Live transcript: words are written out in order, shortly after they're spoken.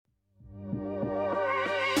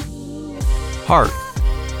heart,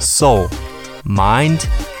 soul, mind,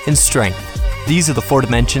 and strength. These are the 4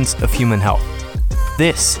 dimensions of human health.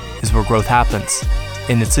 This is where growth happens,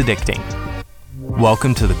 and it's addicting.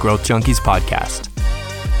 Welcome to the Growth Junkies podcast.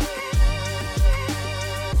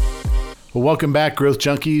 Well, welcome back, Growth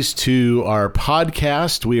Junkies, to our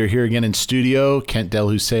podcast. We are here again in studio. Kent Del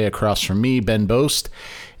Hussey across from me, Ben Boast,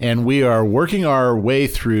 and we are working our way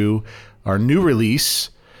through our new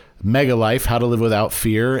release, Mega Life, How to Live Without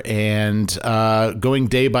Fear, and going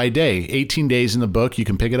day by day. 18 days in the book. You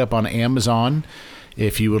can pick it up on Amazon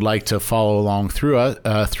if you would like to follow along through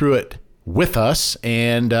it with us.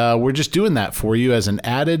 And we're just doing that for you as an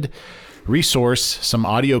added resource, some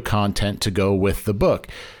audio content to go with the book.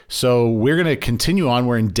 So we're going to continue on.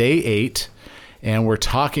 We're in day 8, and we're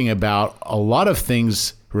talking about a lot of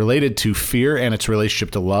things related to fear and its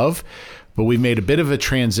relationship to love. But we made a bit of a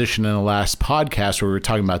transition in the last podcast where we were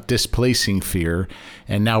talking about displacing fear.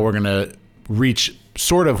 And now we're going to reach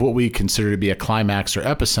sort of what we consider to be a climax or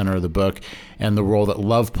epicenter of the book and the role that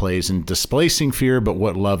love plays in displacing fear, but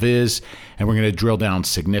what love is. And we're going to drill down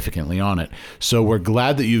significantly on it. So we're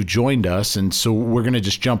glad that you've joined us. And so we're going to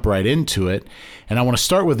just jump right into it. And I want to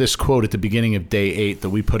start with this quote at the beginning of day 8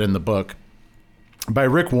 that we put in the book by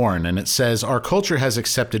Rick Warren. And it says, "Our culture has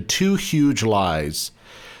accepted 2 huge lies.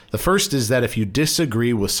 The first is that if you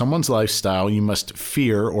disagree with someone's lifestyle, you must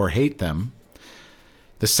fear or hate them.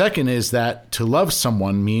 The second is that to love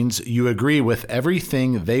someone means you agree with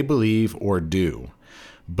everything they believe or do.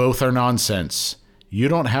 Both are nonsense. You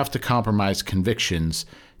don't have to compromise convictions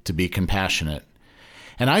to be compassionate."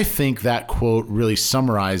 And I think that quote really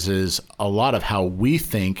summarizes a lot of how we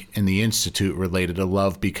think in the Institute related to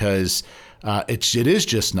love, because it is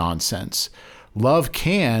just nonsense. Love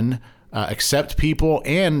can accept people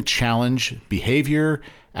and challenge behavior,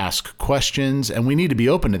 ask questions, and we need to be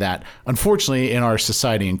open to that. Unfortunately, in our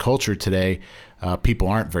society and culture today, people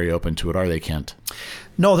aren't very open to it, are they, Kent?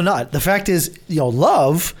 No, they're not. The fact is,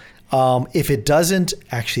 love, if it doesn't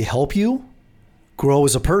actually help you grow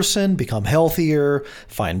as a person, become healthier,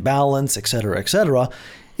 find balance, et cetera,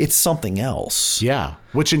 it's something else. Yeah,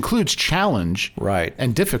 which includes challenge, right,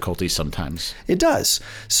 and difficulty sometimes. It does.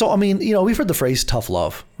 So, we've heard the phrase tough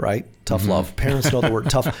love, right? Tough love. Parents know the word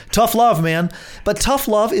tough love, man. But tough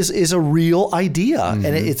love is a real idea, and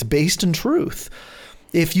it's based in truth.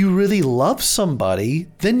 If you really love somebody,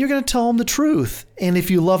 then you're going to tell them the truth. And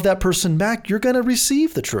if you love that person back, you're going to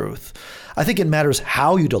receive the truth. I think it matters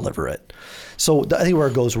how you deliver it. So I think where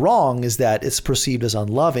it goes wrong is that it's perceived as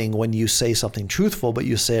unloving when you say something truthful, but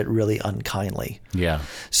you say it really unkindly. Yeah.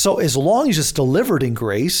 So as long as it's delivered in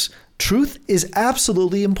grace, truth is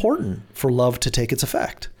absolutely important for love to take its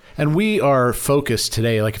effect. And we are focused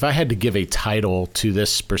today, like if I had to give a title to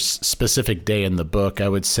this specific day in the book, I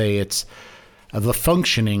would say it's the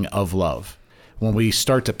functioning of love. When we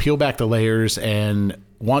start to peel back the layers and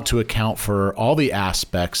want to account for all the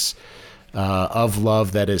aspects of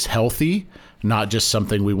love that is healthy, not just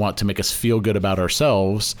something we want to make us feel good about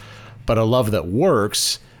ourselves, but a love that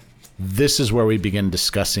works, this is where we begin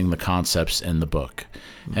discussing the concepts in the book.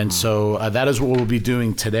 And so that is what we'll be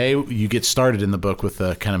doing today. You get started in the book with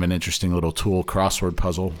a kind of an interesting little tool, crossword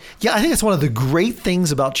puzzle. Yeah, I think it's one of the great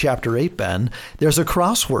things about Chapter 8, Ben. There's a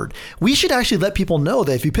crossword. We should actually let people know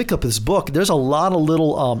that if you pick up this book, there's a lot of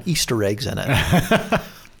little Easter eggs in it.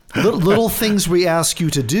 little things we ask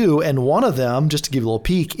you to do, and one of them, just to give you a little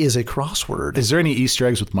peek, is a crossword. Is there any Easter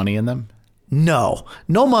eggs with money in them? No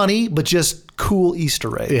money, but just cool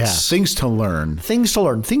Easter eggs. Yeah, things to learn. Things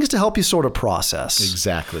to help you sort of process.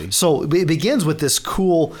 Exactly. So it begins with this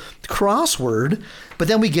cool crossword, but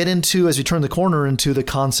then we get into, as we turn the corner, into the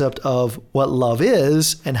concept of what love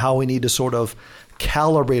is and how we need to sort of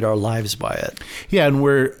calibrate our lives by it. Yeah, and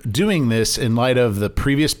we're doing this in light of the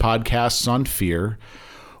previous podcasts on fear,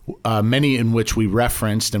 many in which we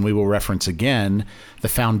referenced, and we will reference again, the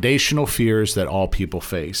foundational fears that all people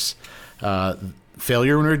face.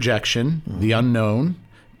 Failure and rejection, the unknown,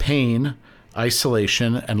 pain,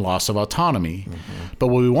 isolation, and loss of autonomy. But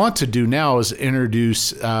what we want to do now is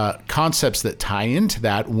introduce concepts that tie into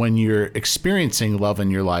that when you're experiencing love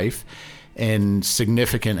in your life in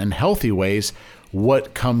significant and healthy ways.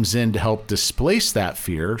 What comes in to help displace that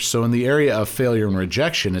fear? So in the area of failure and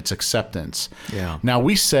rejection, it's acceptance. Yeah. Now,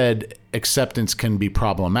 we said acceptance can be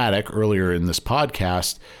problematic earlier in this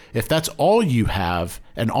podcast. If that's all you have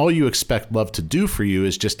and all you expect love to do for you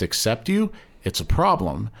is just accept you, it's a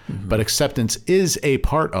problem. But acceptance is a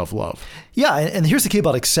part of love. Yeah, and here's the key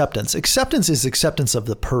about acceptance. Acceptance is acceptance of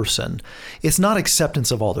the person. It's not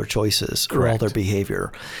acceptance of all their choices or all their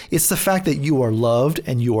behavior. It's the fact that you are loved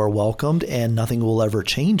and you are welcomed, and nothing will ever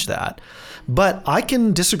change that. But I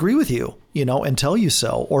can disagree with you. and tell you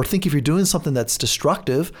so. Or think if you're doing something that's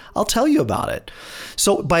destructive, I'll tell you about it.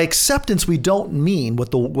 So by acceptance, we don't mean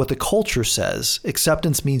what the culture says.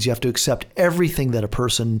 Acceptance means you have to accept everything that a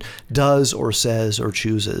person does or says or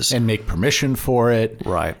chooses. And make permission for it.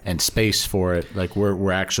 Right. And space for it. Like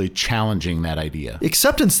we're actually challenging that idea.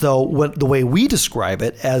 Acceptance, though, the way we describe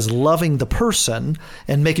it as loving the person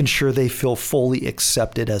and making sure they feel fully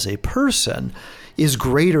accepted as a person, is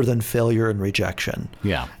greater than failure and rejection.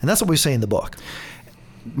 Yeah. And that's what we say in the book.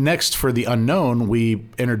 Next, for the unknown, we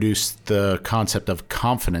introduce the concept of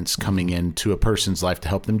confidence coming into a person's life to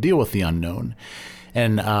help them deal with the unknown.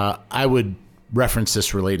 And I would reference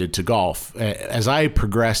this related to golf. As I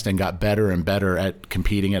progressed and got better and better at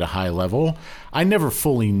competing at a high level, I never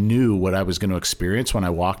fully knew what I was going to experience when I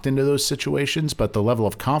walked into those situations, but the level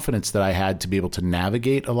of confidence that I had to be able to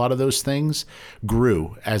navigate a lot of those things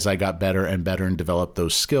grew as I got better and better and developed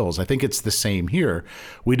those skills. I think it's the same here.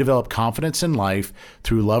 We develop confidence in life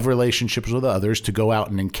through love relationships with others to go out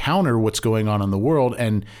and encounter what's going on in the world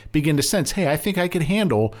and begin to sense, hey, I think I could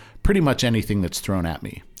handle pretty much anything that's thrown at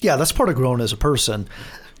me. Yeah, that's part of growing as a person.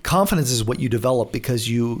 Confidence is what you develop because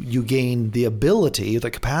you gain the ability, the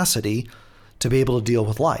capacity to be able to deal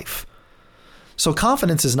with life. So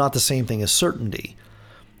confidence is not the same thing as certainty.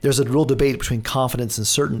 There's a real debate between confidence and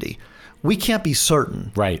certainty. We can't be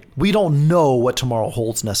certain. Right. We don't know what tomorrow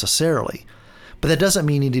holds necessarily, but that doesn't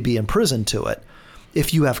mean you need to be imprisoned to it.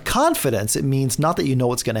 If you have confidence, it means not that you know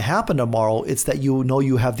what's going to happen tomorrow. It's that you know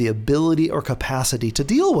you have the ability or capacity to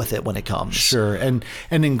deal with it when it comes. Sure. And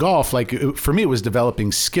in golf, like for me, it was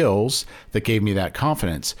developing skills that gave me that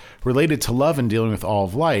confidence. Related to love and dealing with all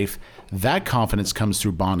of life, that confidence comes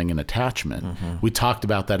through bonding and attachment. Mm-hmm. We talked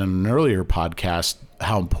about that in an earlier podcast,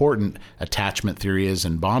 how important attachment theory is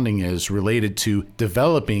and bonding is related to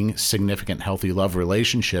developing significant, healthy love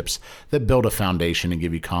relationships that build a foundation and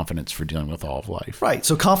give you confidence for dealing with all of life. Right.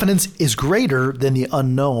 So confidence is greater than the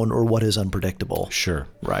unknown or what is unpredictable. Sure.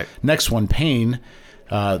 Right. Next one, pain.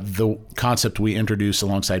 The concept we introduce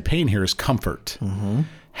alongside pain here is comfort. Mm-hmm.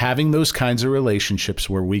 Having those kinds of relationships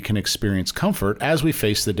where we can experience comfort as we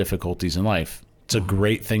face the difficulties in life. It's a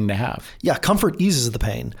great thing to have. Yeah, comfort eases the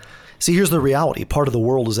pain. See, here's the reality. Part of the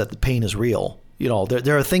world is that the pain is real.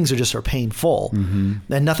 There are things that just are painful,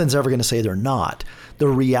 mm-hmm. and nothing's ever going to say they're not. The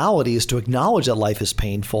reality is to acknowledge that life is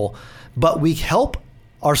painful, but we help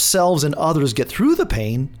ourselves and others get through the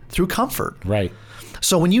pain through comfort. Right.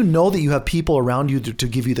 So when you know that you have people around you to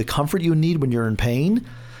give you the comfort you need when you're in pain,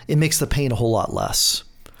 it makes the pain a whole lot less.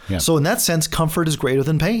 Yeah. So in that sense, comfort is greater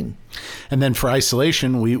than pain. And then for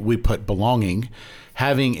isolation, we put belonging.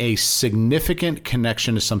 Having a significant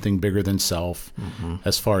connection to something bigger than self, mm-hmm.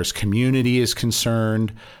 as far as community is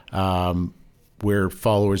concerned. We're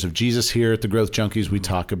followers of Jesus here at the Growth Junkies. We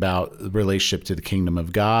talk about the relationship to the kingdom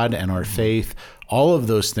of God and our faith. All of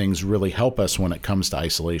those things really help us when it comes to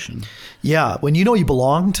isolation. Yeah. When you know you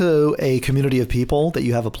belong to a community of people, that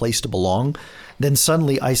you have a place to belong, then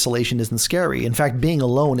suddenly isolation isn't scary. In fact, being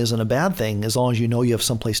alone isn't a bad thing as long as you know you have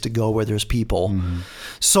someplace to go where there's people. Mm-hmm.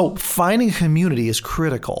 So finding a community is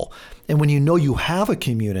critical. And when you know you have a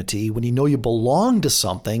community, when you know you belong to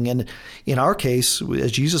something, and in our case,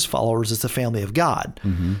 as Jesus followers, it's the family of God.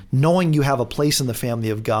 Mm-hmm. Knowing you have a place in the family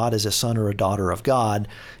of God as a son or a daughter of God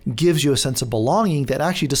gives you a sense of belonging that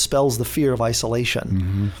actually dispels the fear of isolation.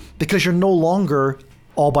 Mm-hmm. Because you're no longer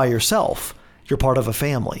all by yourself. You're part of a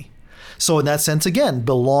family. So in that sense, again,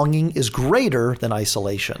 belonging is greater than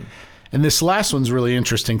isolation. And this last one's really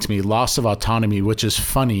interesting to me. Loss of autonomy, which is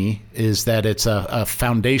funny, is that it's a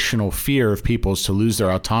foundational fear of people's to lose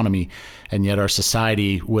their autonomy. And yet our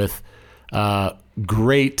society with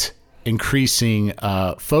great increasing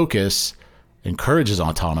focus encourages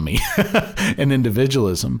autonomy and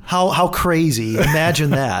individualism. How crazy. Imagine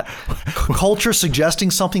that. Culture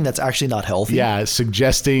suggesting something that's actually not healthy. Yeah,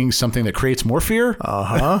 suggesting something that creates more fear.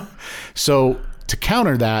 Uh-huh. So to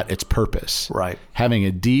counter that, it's purpose. Right. Having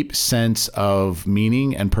a deep sense of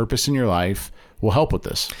meaning and purpose in your life will help with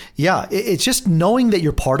this. Yeah, it's just knowing that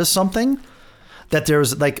you're part of something, that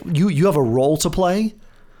there's like you have a role to play.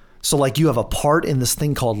 So like you have a part in this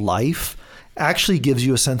thing called life actually gives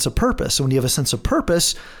you a sense of purpose. So when you have a sense of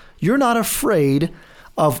purpose, you're not afraid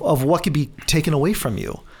of what could be taken away from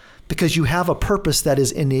you because you have a purpose that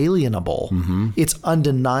is inalienable. Mm-hmm. It's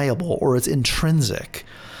undeniable or it's intrinsic.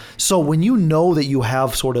 So when you know that you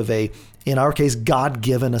have sort of in our case,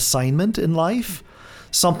 God-given assignment in life,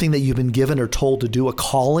 something that you've been given or told to do, a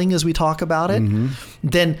calling as we talk about it, mm-hmm.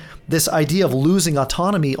 then this idea of losing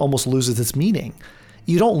autonomy almost loses its meaning.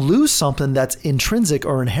 You don't lose something that's intrinsic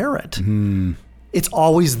or inherent. Mm. It's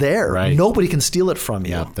always there. Right. Nobody can steal it from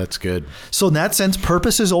you. Yeah, that's good. So in that sense,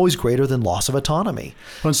 purpose is always greater than loss of autonomy.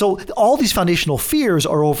 And so all these foundational fears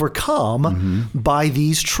are overcome by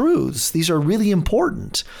these truths. These are really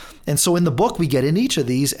important. And so in the book, we get in each of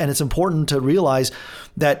these, and it's important to realize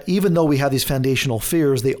that even though we have these foundational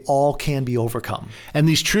fears, they all can be overcome. And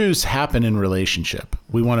these truths happen in relationship.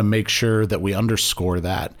 We want to make sure that we underscore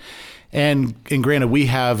that. And granted, we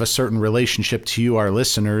have a certain relationship to you, our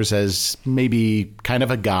listeners, as maybe kind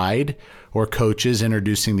of a guide or coaches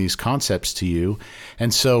introducing these concepts to you.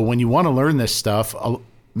 And so when you want to learn this stuff,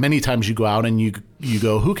 many times you go out and you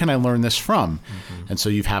go, who can I learn this from? And so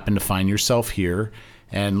you've happened to find yourself here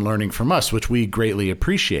and learning from us, which we greatly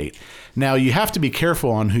appreciate. Now, you have to be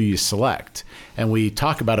careful on who you select. And we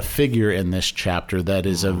talk about a figure in this chapter that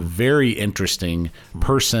is a very interesting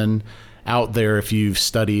person out there. If you've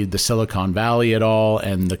studied the Silicon Valley at all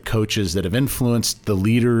and the coaches that have influenced the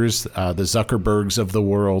leaders, the Zuckerbergs of the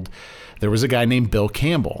world, there was a guy named Bill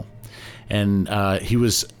Campbell. And he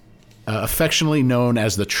was affectionately known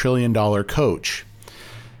as the $1 trillion coach,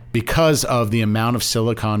 because of the amount of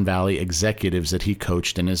Silicon Valley executives that he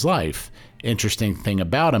coached in his life. Interesting thing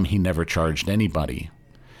about him, he never charged anybody.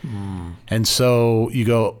 And so you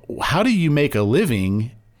go, how do you make a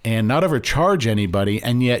living and not ever charge anybody,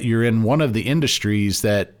 and yet you're in one of the industries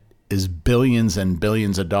that is billions and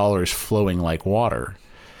billions of dollars flowing like water?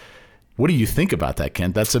 What do you think about that,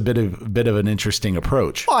 Kent? That's a bit of an interesting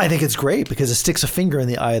approach. Well, I think it's great because it sticks a finger in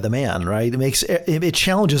the eye of the man, right? It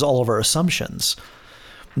challenges all of our assumptions.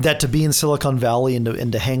 That to be in Silicon Valley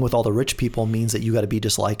and to hang with all the rich people means that you got to be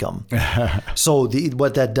just like them. So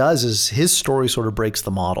what that does is his story sort of breaks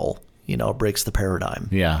the model, breaks the paradigm.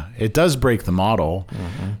 Yeah, it does break the model.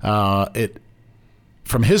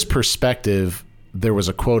 From his perspective, there was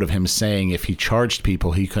a quote of him saying if he charged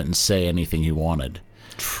people, he couldn't say anything he wanted.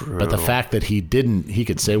 True. But the fact that he didn't, he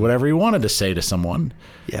could say whatever he wanted to say to someone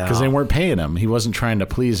because they weren't paying him. He wasn't trying to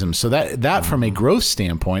please him. So that from a growth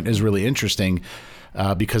standpoint is really interesting.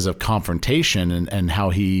 Because of confrontation and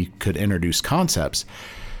how he could introduce concepts.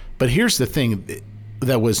 But here's the thing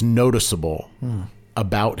that was noticeable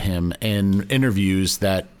about him in interviews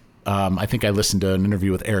that I think I listened to an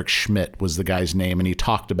interview with Eric Schmidt was the guy's name, and he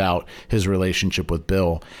talked about his relationship with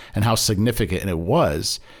Bill and how significant it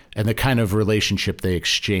was and the kind of relationship they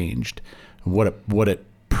exchanged, what it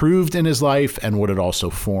proved in his life and what it also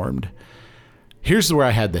formed. Here's where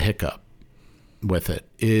I had the hiccup with it,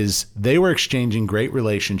 is they were exchanging great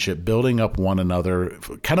relationship, building up one another,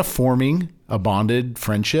 kind of forming a bonded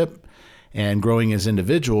friendship and growing as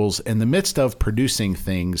individuals in the midst of producing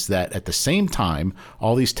things that at the same time,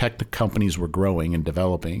 all these tech companies were growing and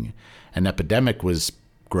developing. An epidemic was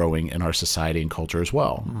growing in our society and culture as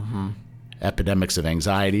well. Epidemics of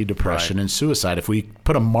anxiety, depression, and suicide. If we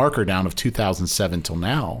put a marker down of 2007 till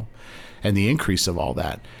now and the increase of all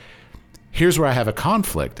that, here's where I have a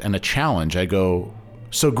conflict and a challenge. I go,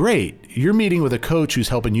 so great, you're meeting with a coach who's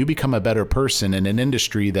helping you become a better person in an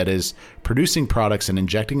industry that is producing products and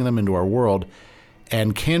injecting them into our world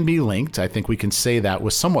and can be linked. I think we can say that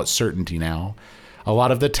with somewhat certainty now. A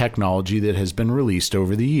lot of the technology that has been released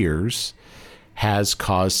over the years has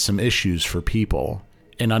caused some issues for people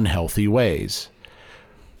in unhealthy ways.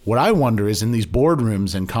 What I wonder is in these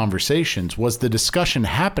boardrooms and conversations, was the discussion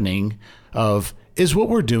happening of, is what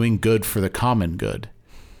we're doing good for the common good?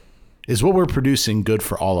 Is what we're producing good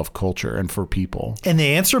for all of culture and for people? And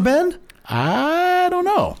the answer, Ben? I don't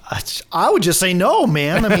know. I would just say no,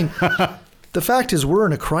 man. I mean, the fact is we're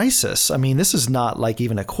in a crisis. I mean, this is not like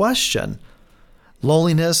even a question.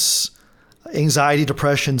 Loneliness, anxiety,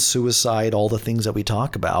 depression, suicide, all the things that we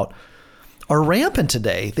talk about are rampant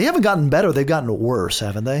today. They haven't gotten better. They've gotten worse,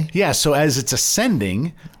 haven't they? Yeah. So as it's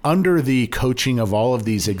ascending under the coaching of all of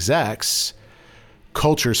these execs,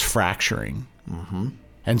 culture's fracturing.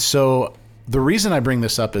 And so the reason I bring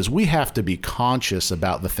this up is we have to be conscious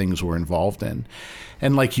about the things we're involved in.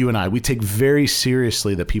 And like you and I, we take very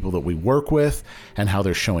seriously the people that we work with and how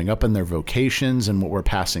they're showing up in their vocations and what we're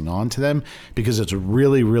passing on to them, because it's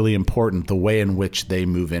really, really important the way in which they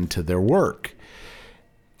move into their work.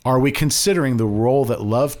 Are we considering the role that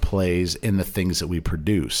love plays in the things that we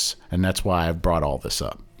produce? And that's why I've brought all this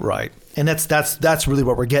up. Right. And that's really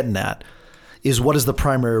what we're getting at, is what is the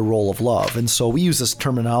primary role of love? And so we use this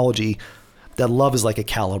terminology that love is like a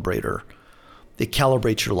calibrator. It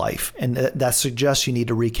calibrates your life. And that suggests you need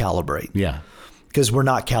to recalibrate. Yeah. Because we're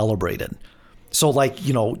not calibrated. So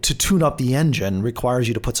to tune up the engine requires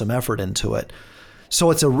you to put some effort into it. So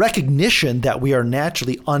it's a recognition that we are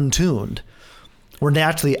naturally untuned. We're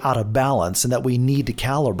naturally out of balance and that we need to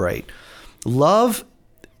calibrate. Love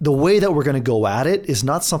the way that we're going to go at it is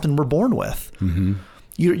not something we're born with. Mm-hmm.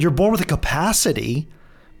 You're born with a capacity,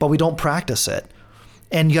 but we don't practice it.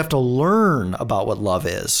 And you have to learn about what love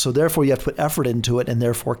is. So therefore, you have to put effort into it and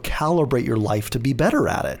therefore calibrate your life to be better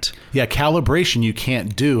at it. Yeah, calibration you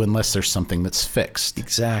can't do unless there's something that's fixed.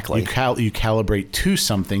 Exactly. You calibrate to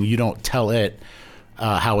something. You don't tell it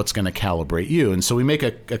how it's going to calibrate you. And so we make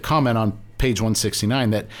a comment on page 169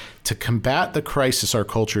 that to combat the crisis our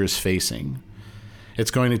culture is facing,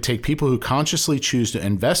 it's going to take people who consciously choose to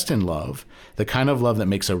invest in love, the kind of love that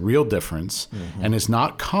makes a real difference and is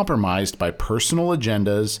not compromised by personal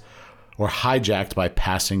agendas or hijacked by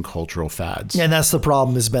passing cultural fads. And that's the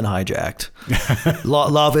problem, has been hijacked.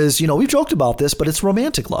 Love is, we've joked about this, but it's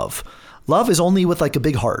romantic love. Love is only with like a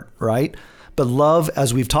big heart, right? But love,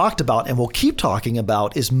 as we've talked about and we'll keep talking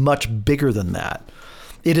about, is much bigger than that.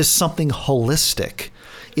 It is something holistic.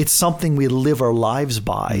 It's something we live our lives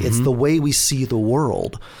by. It's the way we see the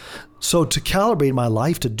world. So to calibrate my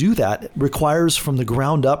life to do that requires from the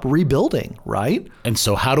ground up rebuilding, right? And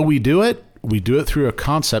so how do we do it? We do it through a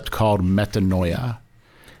concept called metanoia.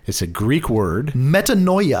 It's a Greek word.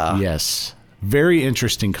 Metanoia. Yes. Very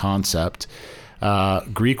interesting concept.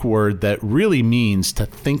 Greek word that really means to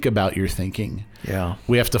think about your thinking. Yeah.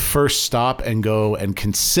 We have to first stop and go and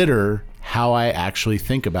consider how I actually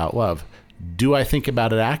think about love. Do I think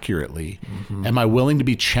about it accurately? Am I willing to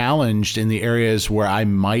be challenged in the areas where I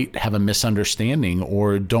might have a misunderstanding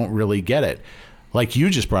or don't really get it? Like you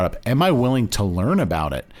just brought up, am I willing to learn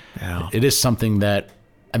about it? Yeah. It is something that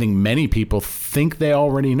I think many people think they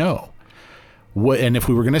already know. And if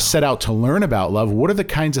we were going to set out to learn about love, what are the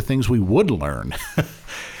kinds of things we would learn?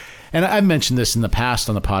 And I've mentioned this in the past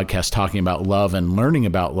on the podcast, talking about love and learning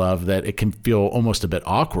about love, that it can feel almost a bit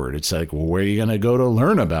awkward. It's like, well, where are you going to go to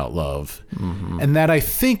learn about love? And that I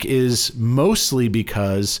think is mostly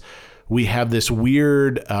because we have this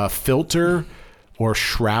weird filter or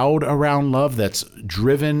shroud around love that's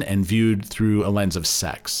driven and viewed through a lens of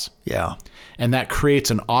sex. Yeah. And that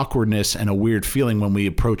creates an awkwardness and a weird feeling when we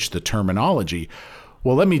approach the terminology.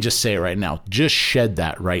 Well, let me just say it right now. Just shed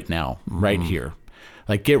that right now, right here.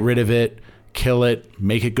 Like, get rid of it, kill it,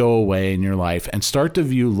 make it go away in your life, and start to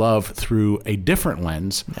view love through a different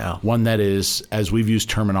lens. Yeah. One that is, as we've used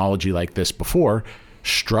terminology like this before,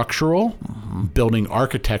 structural, building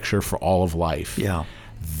architecture for all of life. Yeah.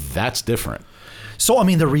 That's different. So, I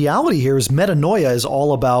mean, the reality here is metanoia is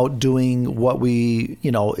all about doing what we,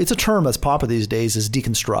 it's a term that's popular these days, is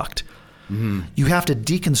deconstruct. You have to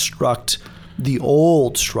deconstruct the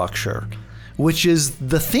old structure, which is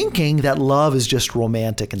the thinking that love is just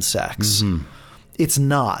romantic and sex. It's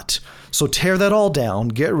not. So tear that all down,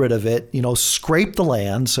 get rid of it, scrape the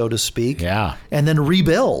land, so to speak. Yeah. And then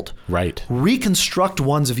rebuild. Right. Reconstruct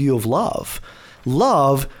one's view of love.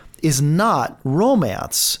 Love is not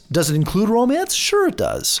romance. Does it include romance? Sure it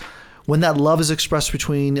does. When that love is expressed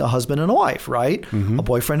between a husband and a wife, right? A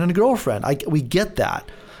boyfriend and a girlfriend. We get that.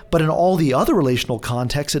 But in all the other relational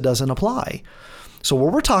contexts, it doesn't apply. So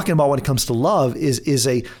what we're talking about when it comes to love is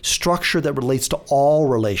a structure that relates to all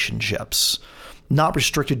relationships, not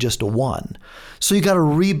restricted just to one. So you got to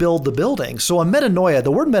rebuild the building. So a metanoia,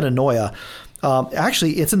 the word metanoia,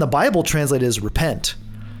 actually it's in the Bible translated as repent,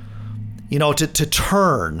 to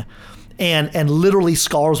turn. And literally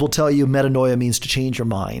scholars will tell you metanoia means to change your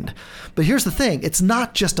mind. But here's the thing, it's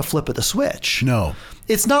not just a flip of the switch. No.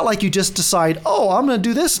 It's not like you just decide, I'm going to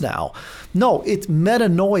do this now. No, it's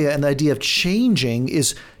metanoia, and the idea of changing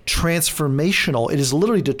is transformational. It is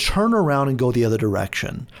literally to turn around and go the other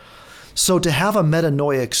direction. So to have a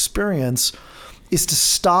metanoia experience is to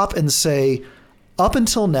stop and say, up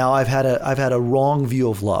until now, I've had a wrong view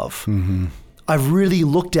of love. I've really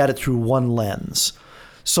looked at it through one lens.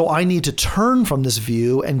 So I need to turn from this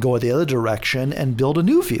view and go the other direction and build a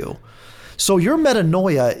new view. So your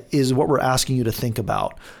metanoia is what we're asking you to think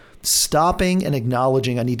about. Stopping and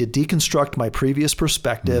acknowledging I need to deconstruct my previous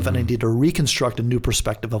perspective and I need to reconstruct a new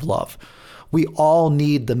perspective of love. We all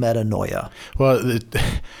need the metanoia. Well,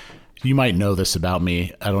 you might know this about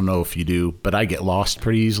me. I don't know if you do, but I get lost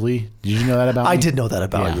pretty easily. Did you know that about me? I did know that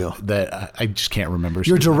about you. That I just can't remember.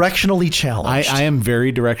 You're directionally challenged. I am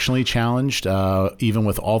very directionally challenged, even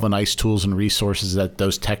with all the nice tools and resources that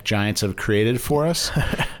those tech giants have created for us.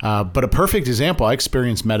 But a perfect example, I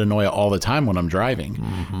experience metanoia all the time when I'm driving.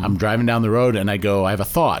 I'm driving down the road and I have a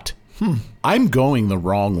thought. I'm going the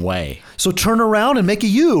wrong way. So turn around and make a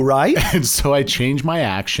U, right? And so I change my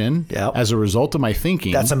action as a result of my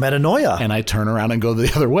thinking. That's a metanoia. And I turn around and go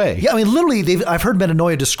the other way. Yeah, I mean, literally, I've heard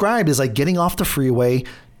metanoia described as like getting off the freeway,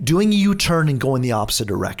 doing a U-turn and going the opposite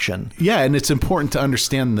direction. Yeah, and it's important to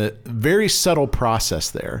understand the very subtle process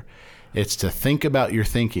there. It's to think about your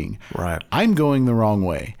thinking. Right. I'm going the wrong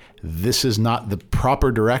way. This is not the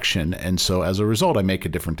proper direction. And so as a result, I make a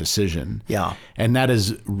different decision. Yeah. And that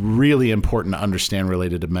is really important to understand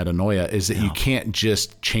related to metanoia, is that you can't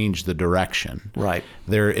just change the direction. Right.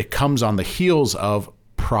 It comes on the heels of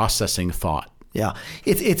processing thought. Yeah.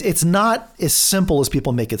 It's not as simple as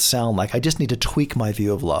people make it sound like. I just need to tweak my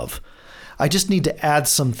view of love. I just need to add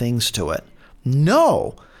some things to it.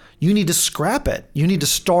 No, you need to scrap it. You need to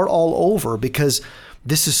start all over, because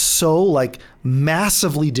this is so like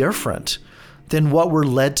massively different than what we're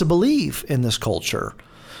led to believe in this culture,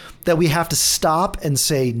 that we have to stop and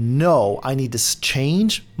say, no, I need to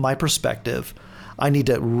change my perspective. I need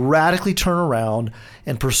to radically turn around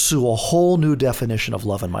and pursue a whole new definition of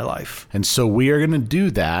love in my life. And so we are going to do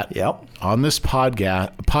that Yep. on this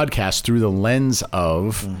podcast through the lens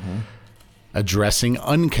of addressing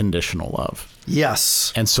unconditional love.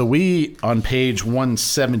 Yes. And so we, on page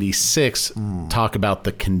 176, talk about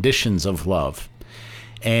the conditions of love.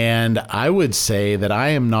 And I would say that I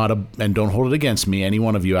am not and don't hold it against me, any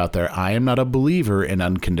one of you out there, I am not a believer in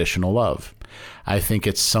unconditional love. I think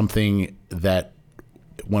it's something that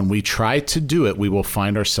when we try to do it, we will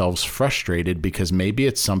find ourselves frustrated because maybe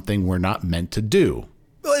it's something we're not meant to do.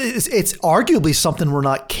 It's arguably something we're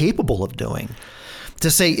not capable of doing. To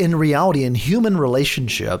say, in reality, in human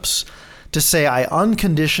relationships, to say I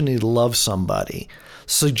unconditionally love somebody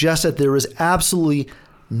suggests that there is absolutely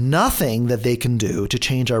nothing that they can do to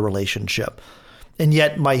change our relationship. And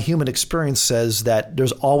yet my human experience says that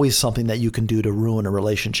there's always something that you can do to ruin a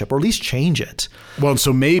relationship, or at least change it. Well,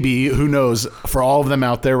 so maybe, who knows, for all of them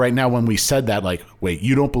out there right now, when we said that, like, wait,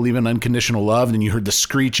 you don't believe in unconditional love? And then you heard the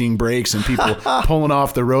screeching brakes and people pulling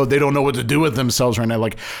off the road. They don't know what to do with themselves right now.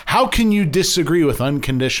 Like, how can you disagree with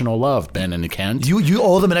unconditional love, Ben and Kent? You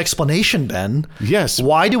owe them an explanation, Ben. Yes.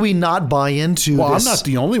 Why do we not buy into Well, this? I'm not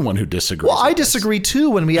the only one who disagrees. Well, I with this. disagree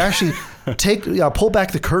too. When we actually pull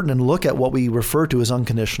back the curtain and look at what we refer to as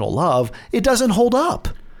unconditional love, it doesn't hold up.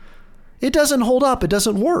 It doesn't hold up. It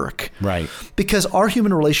doesn't work. Right. Because our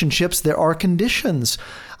human relationships, there are conditions.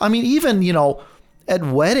 I mean, even, at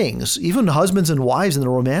weddings, even husbands and wives in the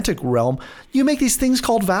romantic realm, you make these things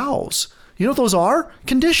called vows. You know what those are?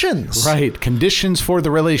 Conditions. Right. Conditions for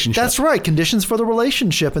the relationship. That's right. Conditions for the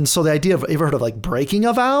relationship. And so the idea of, ever heard of like breaking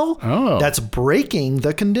a vow? Oh. That's breaking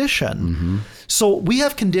the condition. Mm-hmm. So we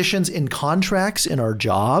have conditions in contracts in our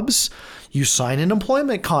jobs. You sign an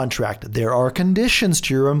employment contract. There are conditions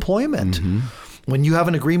to your employment. Mm-hmm. When you have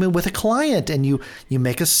an agreement with a client and you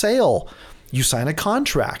make a sale, you sign a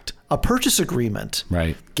contract, a purchase agreement.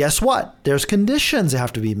 Right. Guess what? There's conditions that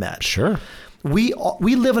have to be met. Sure. We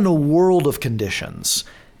live in a world of conditions.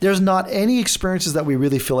 There's not any experiences that we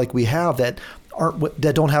really feel like we have that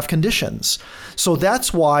don't have conditions. So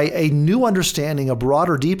that's why a new understanding, a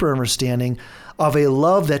broader, deeper understanding of a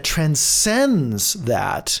love that transcends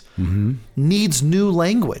that needs new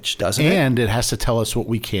language, doesn't it? And it has to tell us what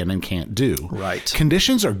we can and can't do. Right.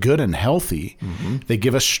 Conditions are good and healthy. Mm-hmm. They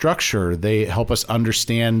give us structure. They help us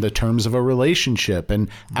understand the terms of a relationship and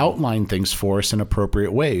outline things for us in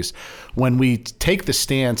appropriate ways. When we take the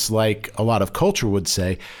stance, like a lot of culture would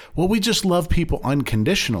say, well, we just love people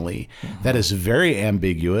unconditionally, that is very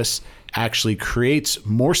ambiguous, actually creates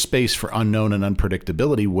more space for unknown and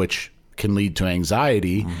unpredictability, which can lead to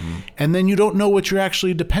anxiety. Mm-hmm. And then you don't know what you're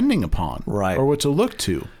actually depending upon, right, or what to look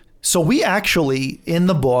to. So we actually, in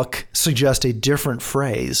the book, suggest a different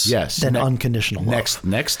phrase than unconditional love.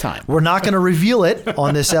 Next time. We're not going to reveal it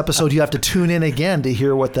on this episode. You have to tune in again to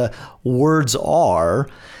hear what the words are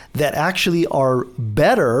that actually are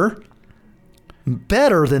better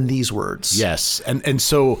than these words. Yes. And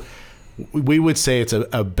so we would say it's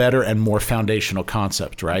a better and more foundational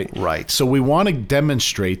concept, right? Right. So we want to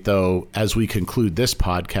demonstrate, though, as we conclude this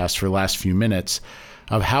podcast for the last few minutes,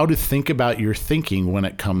 of how to think about your thinking when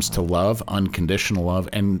it comes to love, unconditional love,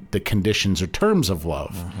 and the conditions or terms of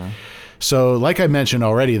love. Mm-hmm. So like I mentioned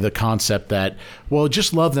already, the concept that, well,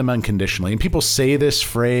 just love them unconditionally. And people say this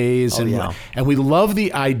phrase, and we love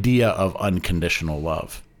the idea of unconditional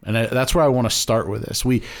love. And that's where I want to start with this.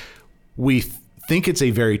 We think it's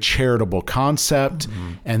a very charitable concept,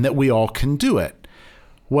 mm-hmm, and that we all can do it.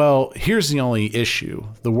 Well, here's the only issue.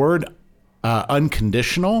 The word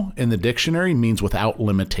unconditional in the dictionary means without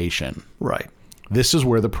limitation. Right. This is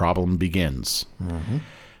where the problem begins. Mm-hmm.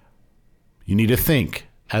 You need to think,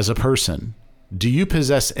 as a person, do you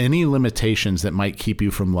possess any limitations that might keep you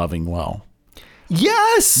from loving well?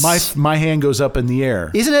 Yes. My hand goes up in the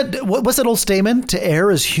air. Isn't it? What's that old statement? To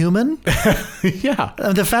err is human. Yeah.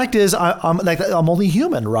 The fact is, I'm only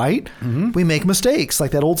human, right? Mm-hmm. We make mistakes,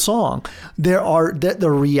 like that old song. The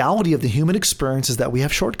reality of the human experience is that we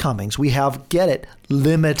have shortcomings. We have,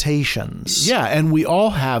 limitations. Yeah, and we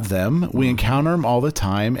all have them. We encounter them all the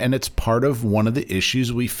time, and it's part of one of the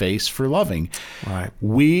issues we face for loving. Right.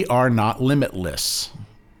 We are not limitless.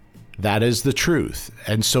 That is the truth.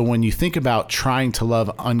 And so when you think about trying to love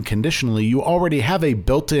unconditionally, you already have a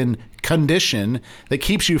built-in condition that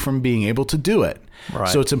keeps you from being able to do it. Right.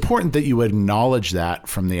 So it's important that you acknowledge that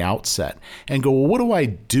from the outset and go, well, what do I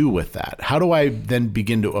do with that? How do I then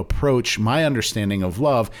begin to approach my understanding of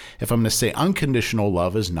love if I'm going to say unconditional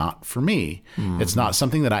love is not for me? Mm-hmm. It's not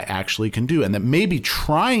something that I actually can do. And that maybe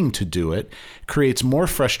trying to do it creates more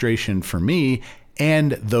frustration for me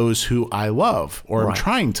and those who I love or am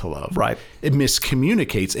trying to love. Right. It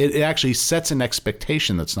miscommunicates. It actually sets an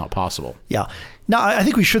expectation that's not possible. Yeah. Now, I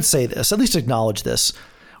think we should say this, at least acknowledge this.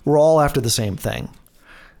 We're all after the same thing.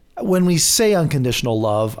 When we say unconditional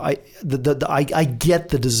love, I get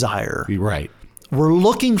the desire. Right. We're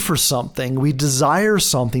looking for something. We desire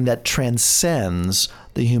something that transcends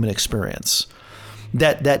the human experience,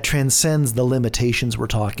 that transcends the limitations we're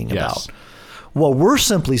talking about. What we're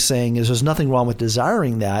simply saying is there's nothing wrong with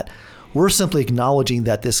desiring that. We're simply acknowledging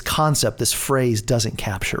that this concept, this phrase, doesn't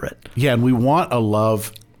capture it. Yeah, and we want a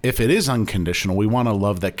love, if it is unconditional, we want a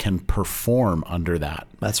love that can perform under that.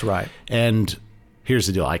 That's right. And here's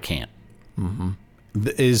the deal, I can't. Mm-hmm.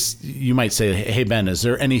 You might say, hey, Ben, is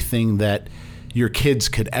there anything that your kids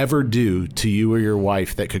could ever do to you or your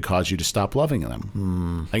wife that could cause you to stop loving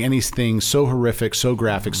them? Like anything so horrific, so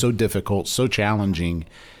graphic, so difficult, so challenging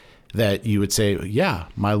that you would say, yeah,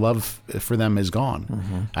 my love for them is gone.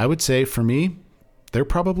 Mm-hmm. I would say for me, there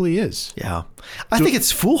probably is. Yeah. I think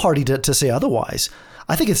it's foolhardy to say otherwise.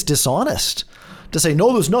 I think it's dishonest to say,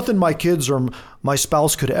 no, there's nothing my kids or my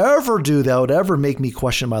spouse could ever do that would ever make me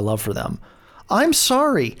question my love for them. I'm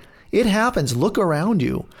sorry. It happens. Look around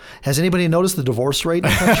you. Has anybody noticed the divorce rate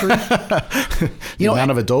in the country? The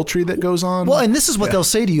amount of adultery that goes on? Well, and this is what they'll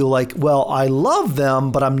say to you, like, well, I love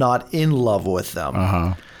them, but I'm not in love with them.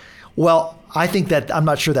 Uh-huh. Well, I think that I'm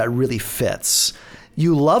not sure that really fits.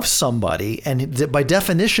 You love somebody, and by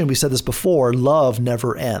definition, we said this before, love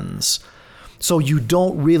never ends. So you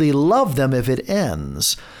don't really love them if it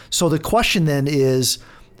ends. So the question then is,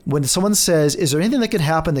 when someone says, is there anything that could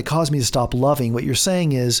happen that caused me to stop loving? What you're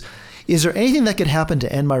saying is there anything that could happen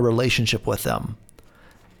to end my relationship with them?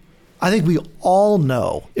 I think we all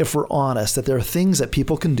know, if we're honest, that there are things that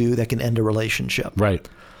people can do that can end a relationship. Right.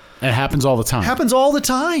 It happens all the time. Happens all the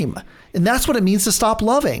time. And that's what it means to stop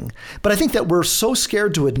loving. But I think that we're so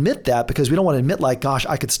scared to admit that because we don't want to admit, like, gosh,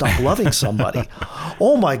 I could stop loving somebody.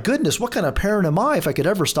 Oh my goodness, what kind of parent am I if I could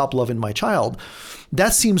ever stop loving my child?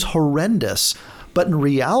 That seems horrendous. But in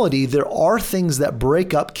reality, there are things that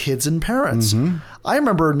break up kids and parents. Mm-hmm. I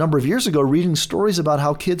remember a number of years ago reading stories about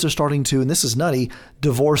how kids are starting to, and this is nutty,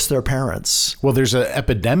 divorce their parents. Well, there's an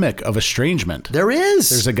epidemic of estrangement. There is.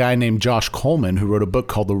 There's a guy named Josh Coleman who wrote a book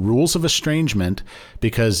called The Rules of Estrangement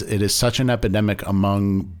because it is such an epidemic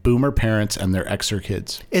among boomer parents and their exer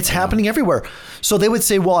kids. It's happening everywhere. So they would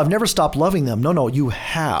say, well, I've never stopped loving them. No, you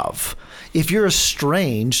have. If you're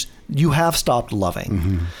estranged, you have stopped loving.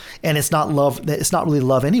 Mm-hmm. And it's not love. It's not really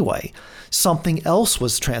love anyway. Something else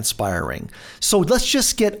was transpiring. So let's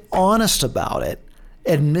just get honest about it.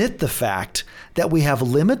 Admit the fact that we have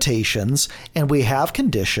limitations and we have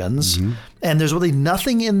conditions, mm-hmm. and there's really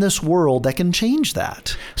nothing in this world that can change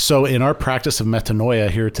that. So in our practice of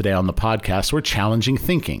metanoia here today on the podcast, we're challenging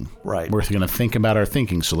thinking. Right. We're going to think about our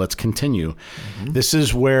thinking. So let's continue. Mm-hmm. This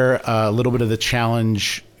is where a little bit of the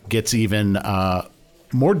challenge gets even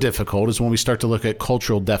more difficult is when we start to look at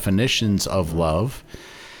cultural definitions of love.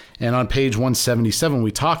 And on page 177,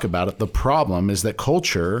 we talk about it. The problem is that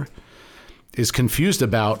culture is confused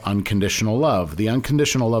about unconditional love. The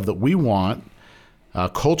unconditional love that we want,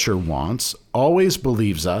 culture wants, always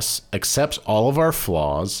believes us, accepts all of our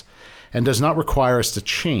flaws, and does not require us to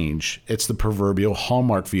change. It's the proverbial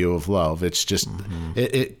Hallmark view of love. It's just, mm-hmm.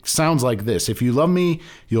 it sounds like this. If you love me,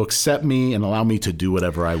 you'll accept me and allow me to do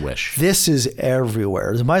whatever I wish. This is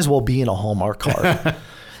everywhere. It might as well be in a Hallmark card.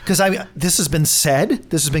 Because this has been said,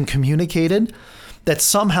 this has been communicated, that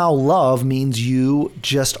somehow love means you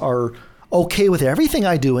just are okay with everything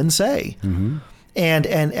I do and say. Mm-hmm.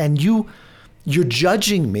 And you're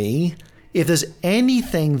judging me if there's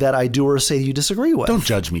anything that I do or say you disagree with. Don't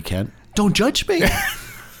judge me, Kent. Don't judge me.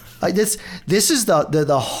 This is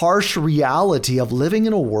the harsh reality of living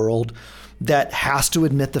in a world that has to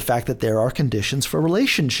admit the fact that there are conditions for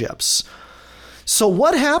relationships. So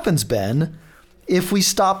what happens, Ben, if we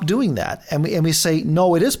stop doing that and we say,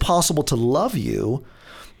 no, it is possible to love you,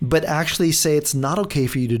 but actually say it's not okay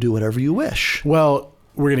for you to do whatever you wish? Well,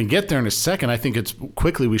 we're going to get there in a second. I think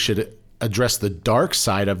we should address the dark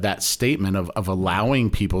side of that statement of allowing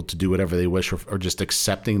people to do whatever they wish or just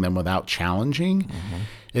accepting them without challenging.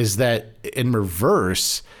 Is that in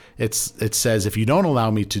reverse, it says, if you don't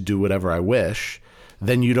allow me to do whatever I wish,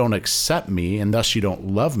 then you don't accept me, and thus you don't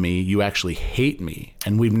love me. You actually hate me.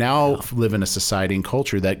 And we now live in a society and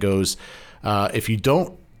culture that goes, if you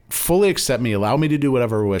don't fully accept me, allow me to do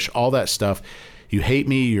whatever I wish, all that stuff, you hate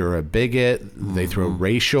me, you're a bigot. They throw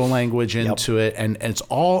racial language into it. And it's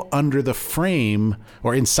all under the frame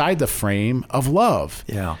or inside the frame of love.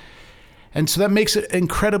 Yeah. And so that makes it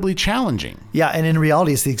incredibly challenging. Yeah. And in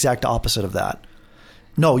reality, it's the exact opposite of that.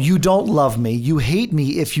 No, you don't love me. You hate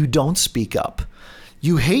me if you don't speak up.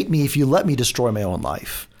 You hate me if you let me destroy my own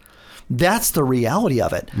life. That's the reality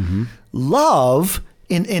of it. Love,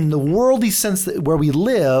 in the worldly sense where we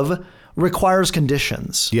live, requires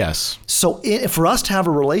conditions. Yes. So for us to have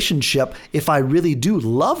a relationship, if I really do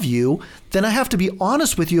love you, then I have to be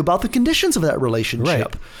honest with you about the conditions of that relationship.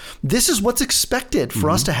 Right. This is what's expected for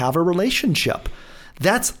us to have a relationship.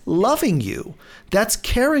 That's loving you. That's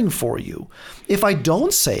caring for you. If I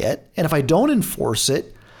don't say it, and if I don't enforce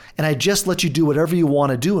it, and I just let you do whatever you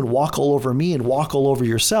want to do and walk all over me and walk all over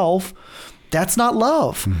yourself, that's not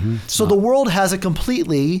love. So the world has it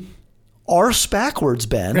completely arse backwards,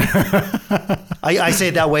 Ben. I say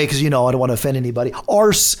it that way because, I don't want to offend anybody.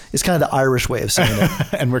 Arse is kind of the Irish way of saying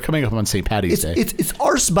it. And we're coming up on St. Patty's Day. It's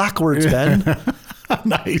arse backwards, Ben.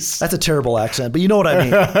 Nice. That's a terrible accent, but you know what I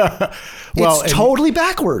mean. It's totally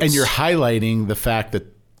backwards. And you're highlighting the fact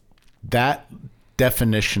that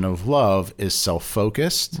definition of love is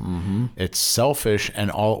self-focused. It's selfish,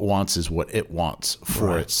 and all it wants is what it wants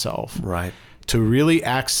for itself. Right. To really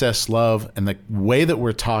access love and the way that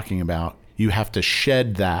we're talking about, you have to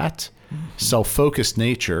shed that self-focused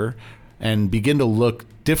nature and begin to look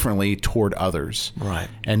differently toward others. Right.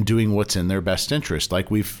 And doing what's in their best interest.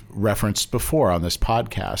 Like we've referenced before on this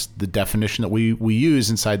podcast, the definition that we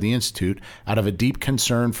use inside the Institute, out of a deep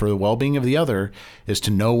concern for the well-being of the other, is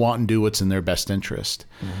to know, want, and do what's in their best interest.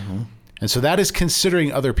 And so that is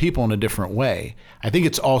considering other people in a different way. I think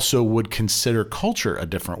it's also would consider culture a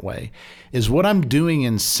different way. Is what I'm doing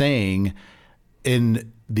and saying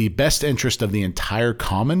in the best interest of the entire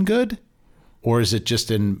common good? Or is it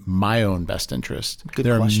just in my own best interest? Good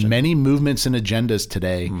there question. are many movements and agendas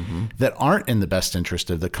today that aren't in the best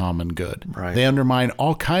interest of the common good. Right. They undermine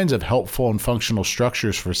all kinds of helpful and functional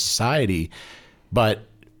structures for society. But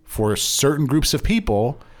for certain groups of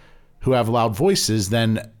people who have loud voices,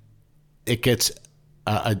 then it gets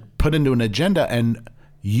put into an agenda and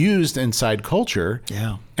used inside culture.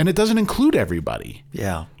 Yeah. And it doesn't include everybody.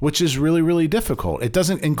 Yeah. Which is really, really difficult. It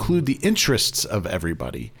doesn't include the interests of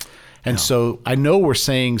everybody. And so I know we're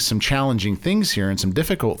saying some challenging things here and some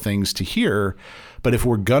difficult things to hear, but if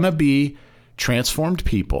we're going to be transformed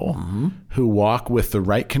people who walk with the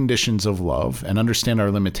right conditions of love and understand our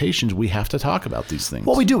limitations, we have to talk about these things.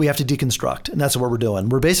 Well, we do. We have to deconstruct, and that's what we're doing.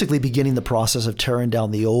 We're basically beginning the process of tearing down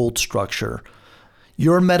the old structure.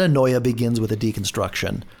 Your metanoia begins with a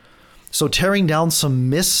deconstruction. So tearing down some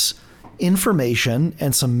misinformation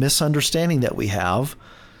and some misunderstanding that we have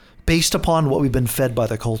based upon what we've been fed by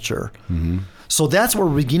the culture. So that's what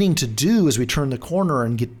we're beginning to do as we turn the corner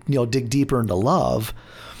and get, dig deeper into love,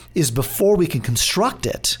 is before we can construct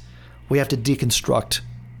it, we have to deconstruct,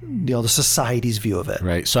 the society's view of it.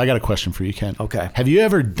 Right. So I got a question for you, Ken. Okay. Have you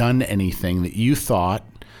ever done anything that you thought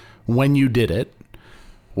when you did it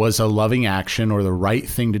was a loving action or the right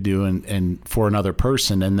thing to do and for another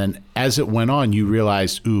person, and then as it went on, you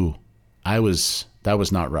realized, that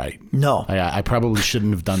was not right. No. I probably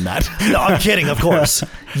shouldn't have done that. No, I'm kidding, of course.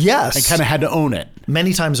 Yes. I kind of had to own it.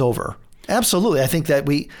 Many times over. Absolutely. I think that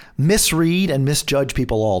we misread and misjudge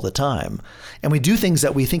people all the time. And we do things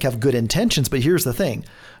that we think have good intentions, but here's the thing.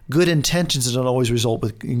 Good intentions don't always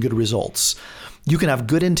result in good results. You can have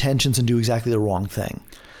good intentions and do exactly the wrong thing.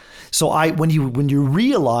 So when you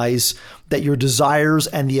realize that your desires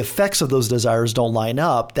and the effects of those desires don't line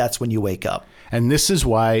up, that's when you wake up. And this is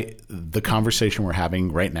why the conversation we're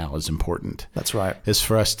having right now is important. That's right. Is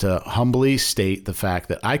for us to humbly state the fact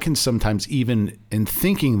that I can sometimes, even in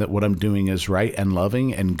thinking that what I'm doing is right and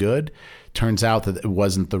loving and good, turns out that it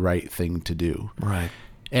wasn't the right thing to do. Right.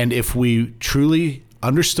 And if we truly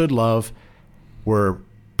understood love, were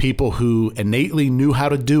people who innately knew how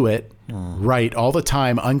to do it right all the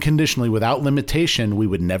time, unconditionally, without limitation, we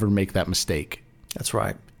would never make that mistake. That's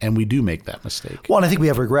right. And we do make that mistake. Well, and I think we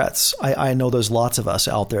have regrets. I know there's lots of us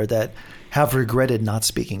out there that have regretted not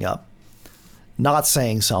speaking up, not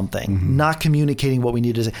saying something, not communicating what we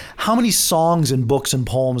need to say. How many songs and books and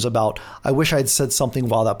poems about, I wish I'd said something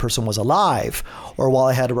while that person was alive or while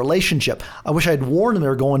I had a relationship. I wish I'd warned them they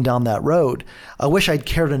were going down that road. I wish I'd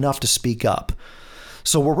cared enough to speak up.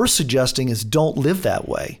 So what we're suggesting is don't live that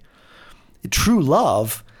way. True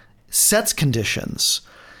love sets conditions,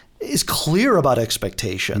 is clear about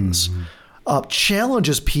expectations,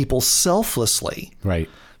 challenges people selflessly Right.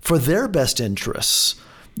 for their best interests.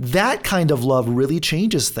 That kind of love really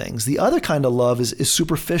changes things. The other kind of love is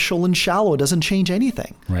superficial and shallow. It doesn't change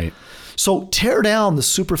anything. Right. So tear down the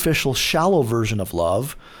superficial, shallow version of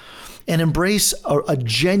love and embrace a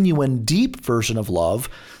genuine, deep version of love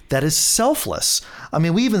that is selfless. I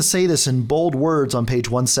mean, we even say this in bold words on page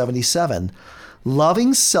 177.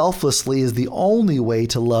 Loving selflessly is the only way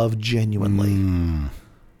to love genuinely.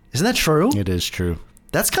 Isn't that true? It is true.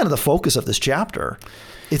 That's kind of the focus of this chapter.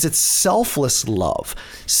 It's selfless love.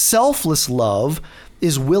 Selfless love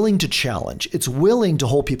is willing to challenge. It's willing to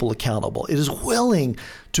hold people accountable. It is willing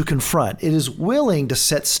to confront. It is willing to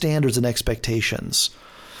set standards and expectations.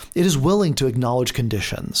 It is willing to acknowledge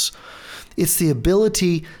conditions. It's the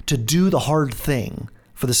ability to do the hard thing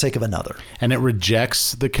for the sake of another. And it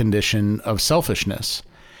rejects the condition of selfishness.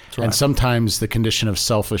 right. And sometimes the condition of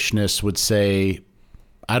selfishness would say,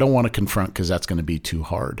 I don't want to confront because that's going to be too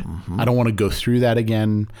hard. I don't want to go through that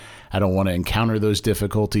again. I don't want to encounter those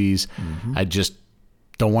difficulties. I just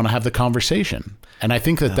don't want to have the conversation. And I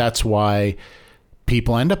think that that's why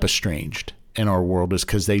people end up estranged in our world, is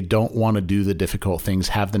because they don't want to do the difficult things,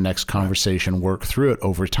 have the next conversation, work through it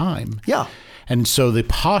over time. Yeah. And so the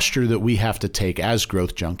posture that we have to take as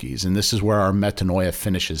growth junkies, and this is where our metanoia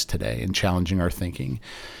finishes today in challenging our thinking,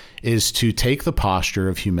 is to take the posture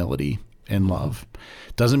of humility and love.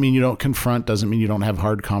 Doesn't mean you don't confront, doesn't mean you don't have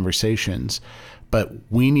hard conversations, but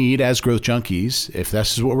we need, as growth junkies, if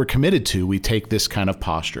this is what we're committed to, we take this kind of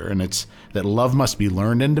posture, and it's that love must be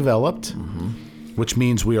learned and developed, which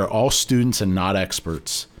means we are all students and not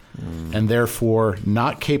experts, and therefore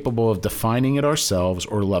not capable of defining it ourselves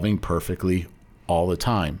or loving perfectly all the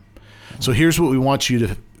time. So here's what we want you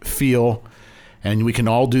to feel, and we can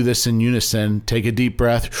all do this in unison. Take a deep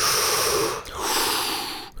breath.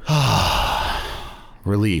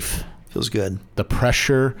 Relief. Feels good. The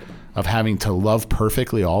pressure of having to love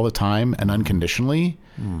perfectly all the time and unconditionally,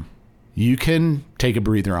 you can take a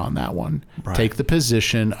breather on that one. Right. Take the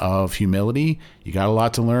position of humility. You got a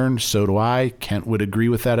lot to learn. So do I. Kent would agree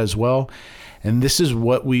with that as well. And this is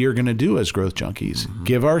what we are going to do as growth junkies.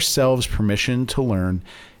 Give ourselves permission to learn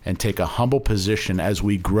and take a humble position as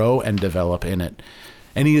we grow and develop in it.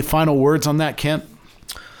 Any final words on that, Kent?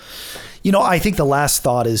 You know, I think the last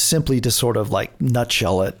thought is simply to sort of like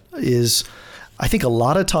nutshell it, is I think a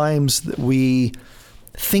lot of times that we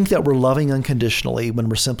think that we're loving unconditionally when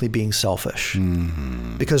we're simply being selfish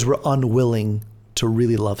because we're unwilling to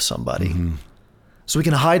really love somebody. So we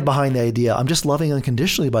can hide behind the idea, I'm just loving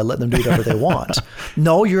unconditionally by letting them do whatever they want.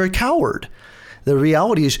 No, you're a coward. The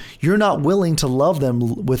reality is you're not willing to love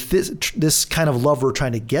them with this kind of love we're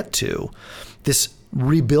trying to get to, this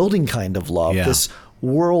rebuilding kind of love, this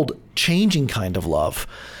world-changing kind of love.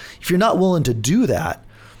 If you're not willing to do that,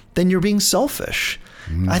 then you're being selfish.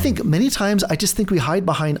 I think many times I just think we hide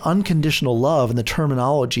behind unconditional love and the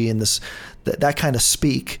terminology and that kind of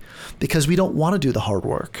speak because we don't want to do the hard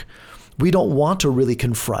work. We don't want to really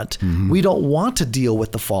confront. We don't want to deal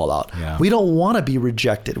with the fallout. We don't want to be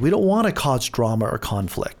rejected. We don't want to cause drama or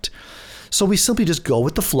conflict. So we simply just go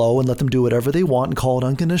with the flow and let them do whatever they want and call it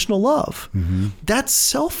unconditional love. That's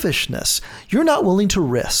selfishness. You're not willing to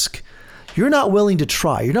risk. You're not willing to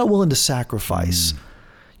try. You're not willing to sacrifice.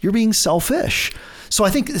 You're being selfish. So I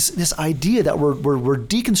think this idea that we're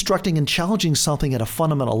deconstructing and challenging something at a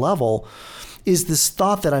fundamental level is this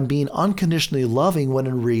thought that I'm being unconditionally loving when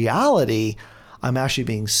in reality, I'm actually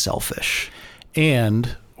being selfish.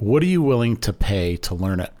 And what are you willing to pay to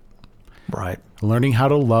learn it? Right. Learning how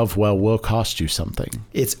to love well will cost you something.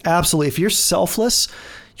 It's absolutely, if you're selfless,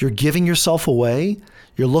 you're giving yourself away,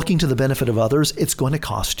 you're looking to the benefit of others, it's going to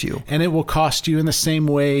cost you. And it will cost you in the same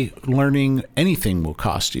way learning anything will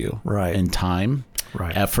cost you. Right. In time,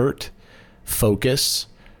 effort, focus,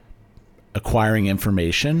 acquiring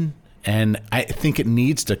information. And I think it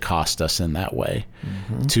needs to cost us in that way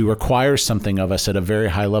to require something of us at a very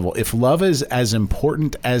high level. If love is as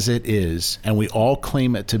important as it is, and we all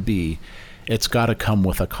claim it to be, it's got to come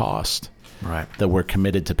with a cost that we're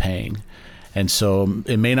committed to paying. And so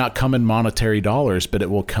it may not come in monetary dollars, but it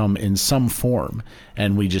will come in some form.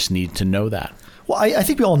 And we just need to know that. Well, I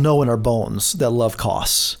think we all know in our bones that love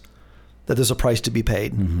costs, that there's a price to be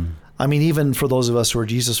paid. Mm-hmm. I mean, even for those of us who are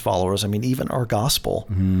Jesus followers, I mean, even our gospel,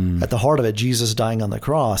 at the heart of it, Jesus dying on the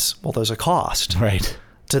cross, well, there's a cost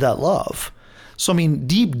to that love. So, I mean,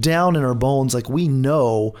 deep down in our bones, like we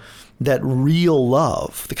know that real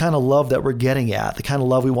love, the kind of love that we're getting at, the kind of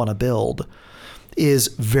love we want to build, is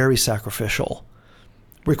very sacrificial,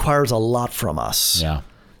 requires a lot from us. Yeah.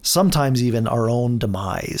 Sometimes even our own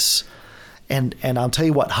demise. And I'll tell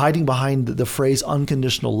you what, hiding behind the phrase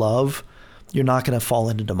unconditional love, you're not going to fall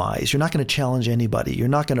into demise. You're not going to challenge anybody. You're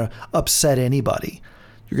not going to upset anybody.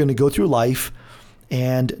 You're going to go through life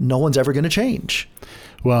and no one's ever going to change.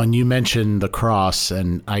 Well, and you mentioned the cross,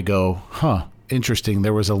 and I go, interesting.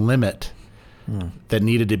 There was a limit that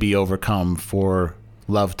needed to be overcome for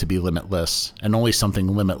love to be limitless, and only something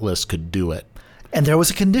limitless could do it. And there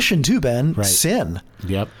was a condition too, Ben, Right. sin.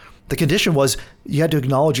 Yep. The condition was you had to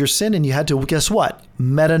acknowledge your sin and you had to, guess what?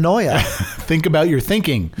 Metanoia. Think about your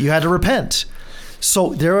thinking. You had to repent.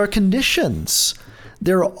 So there are conditions.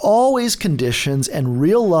 There are always conditions, and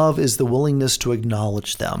real love is the willingness to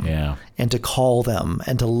acknowledge them and to call them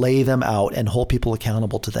and to lay them out and hold people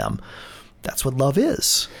accountable to them. That's what love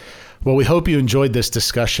is. Well, we hope you enjoyed this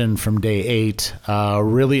discussion from day 8.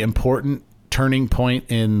 Really important turning point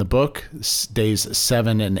in the book, days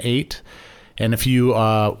 7 and 8. And if you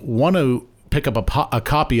want to pick up a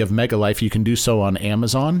copy of Mega Life, you can do so on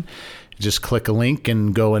Amazon. Just click a link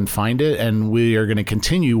and go and find it. And we are going to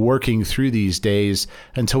continue working through these days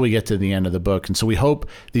until we get to the end of the book. And so we hope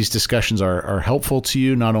these discussions are helpful to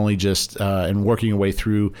you, not only just in working your way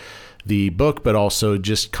through the book, but also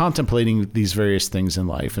just contemplating these various things in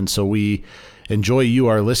life. And so we enjoy you,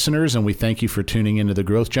 our listeners, and we thank you for tuning into the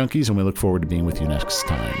Growth Junkies, and we look forward to being with you next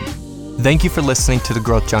time. Thank you for listening to the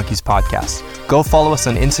Growth Junkies podcast. Go follow us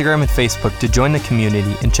on Instagram and Facebook to join the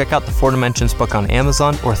community, and check out the 4 Dimensions book on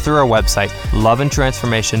Amazon or through our website,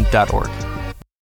 loveandtransformation.org.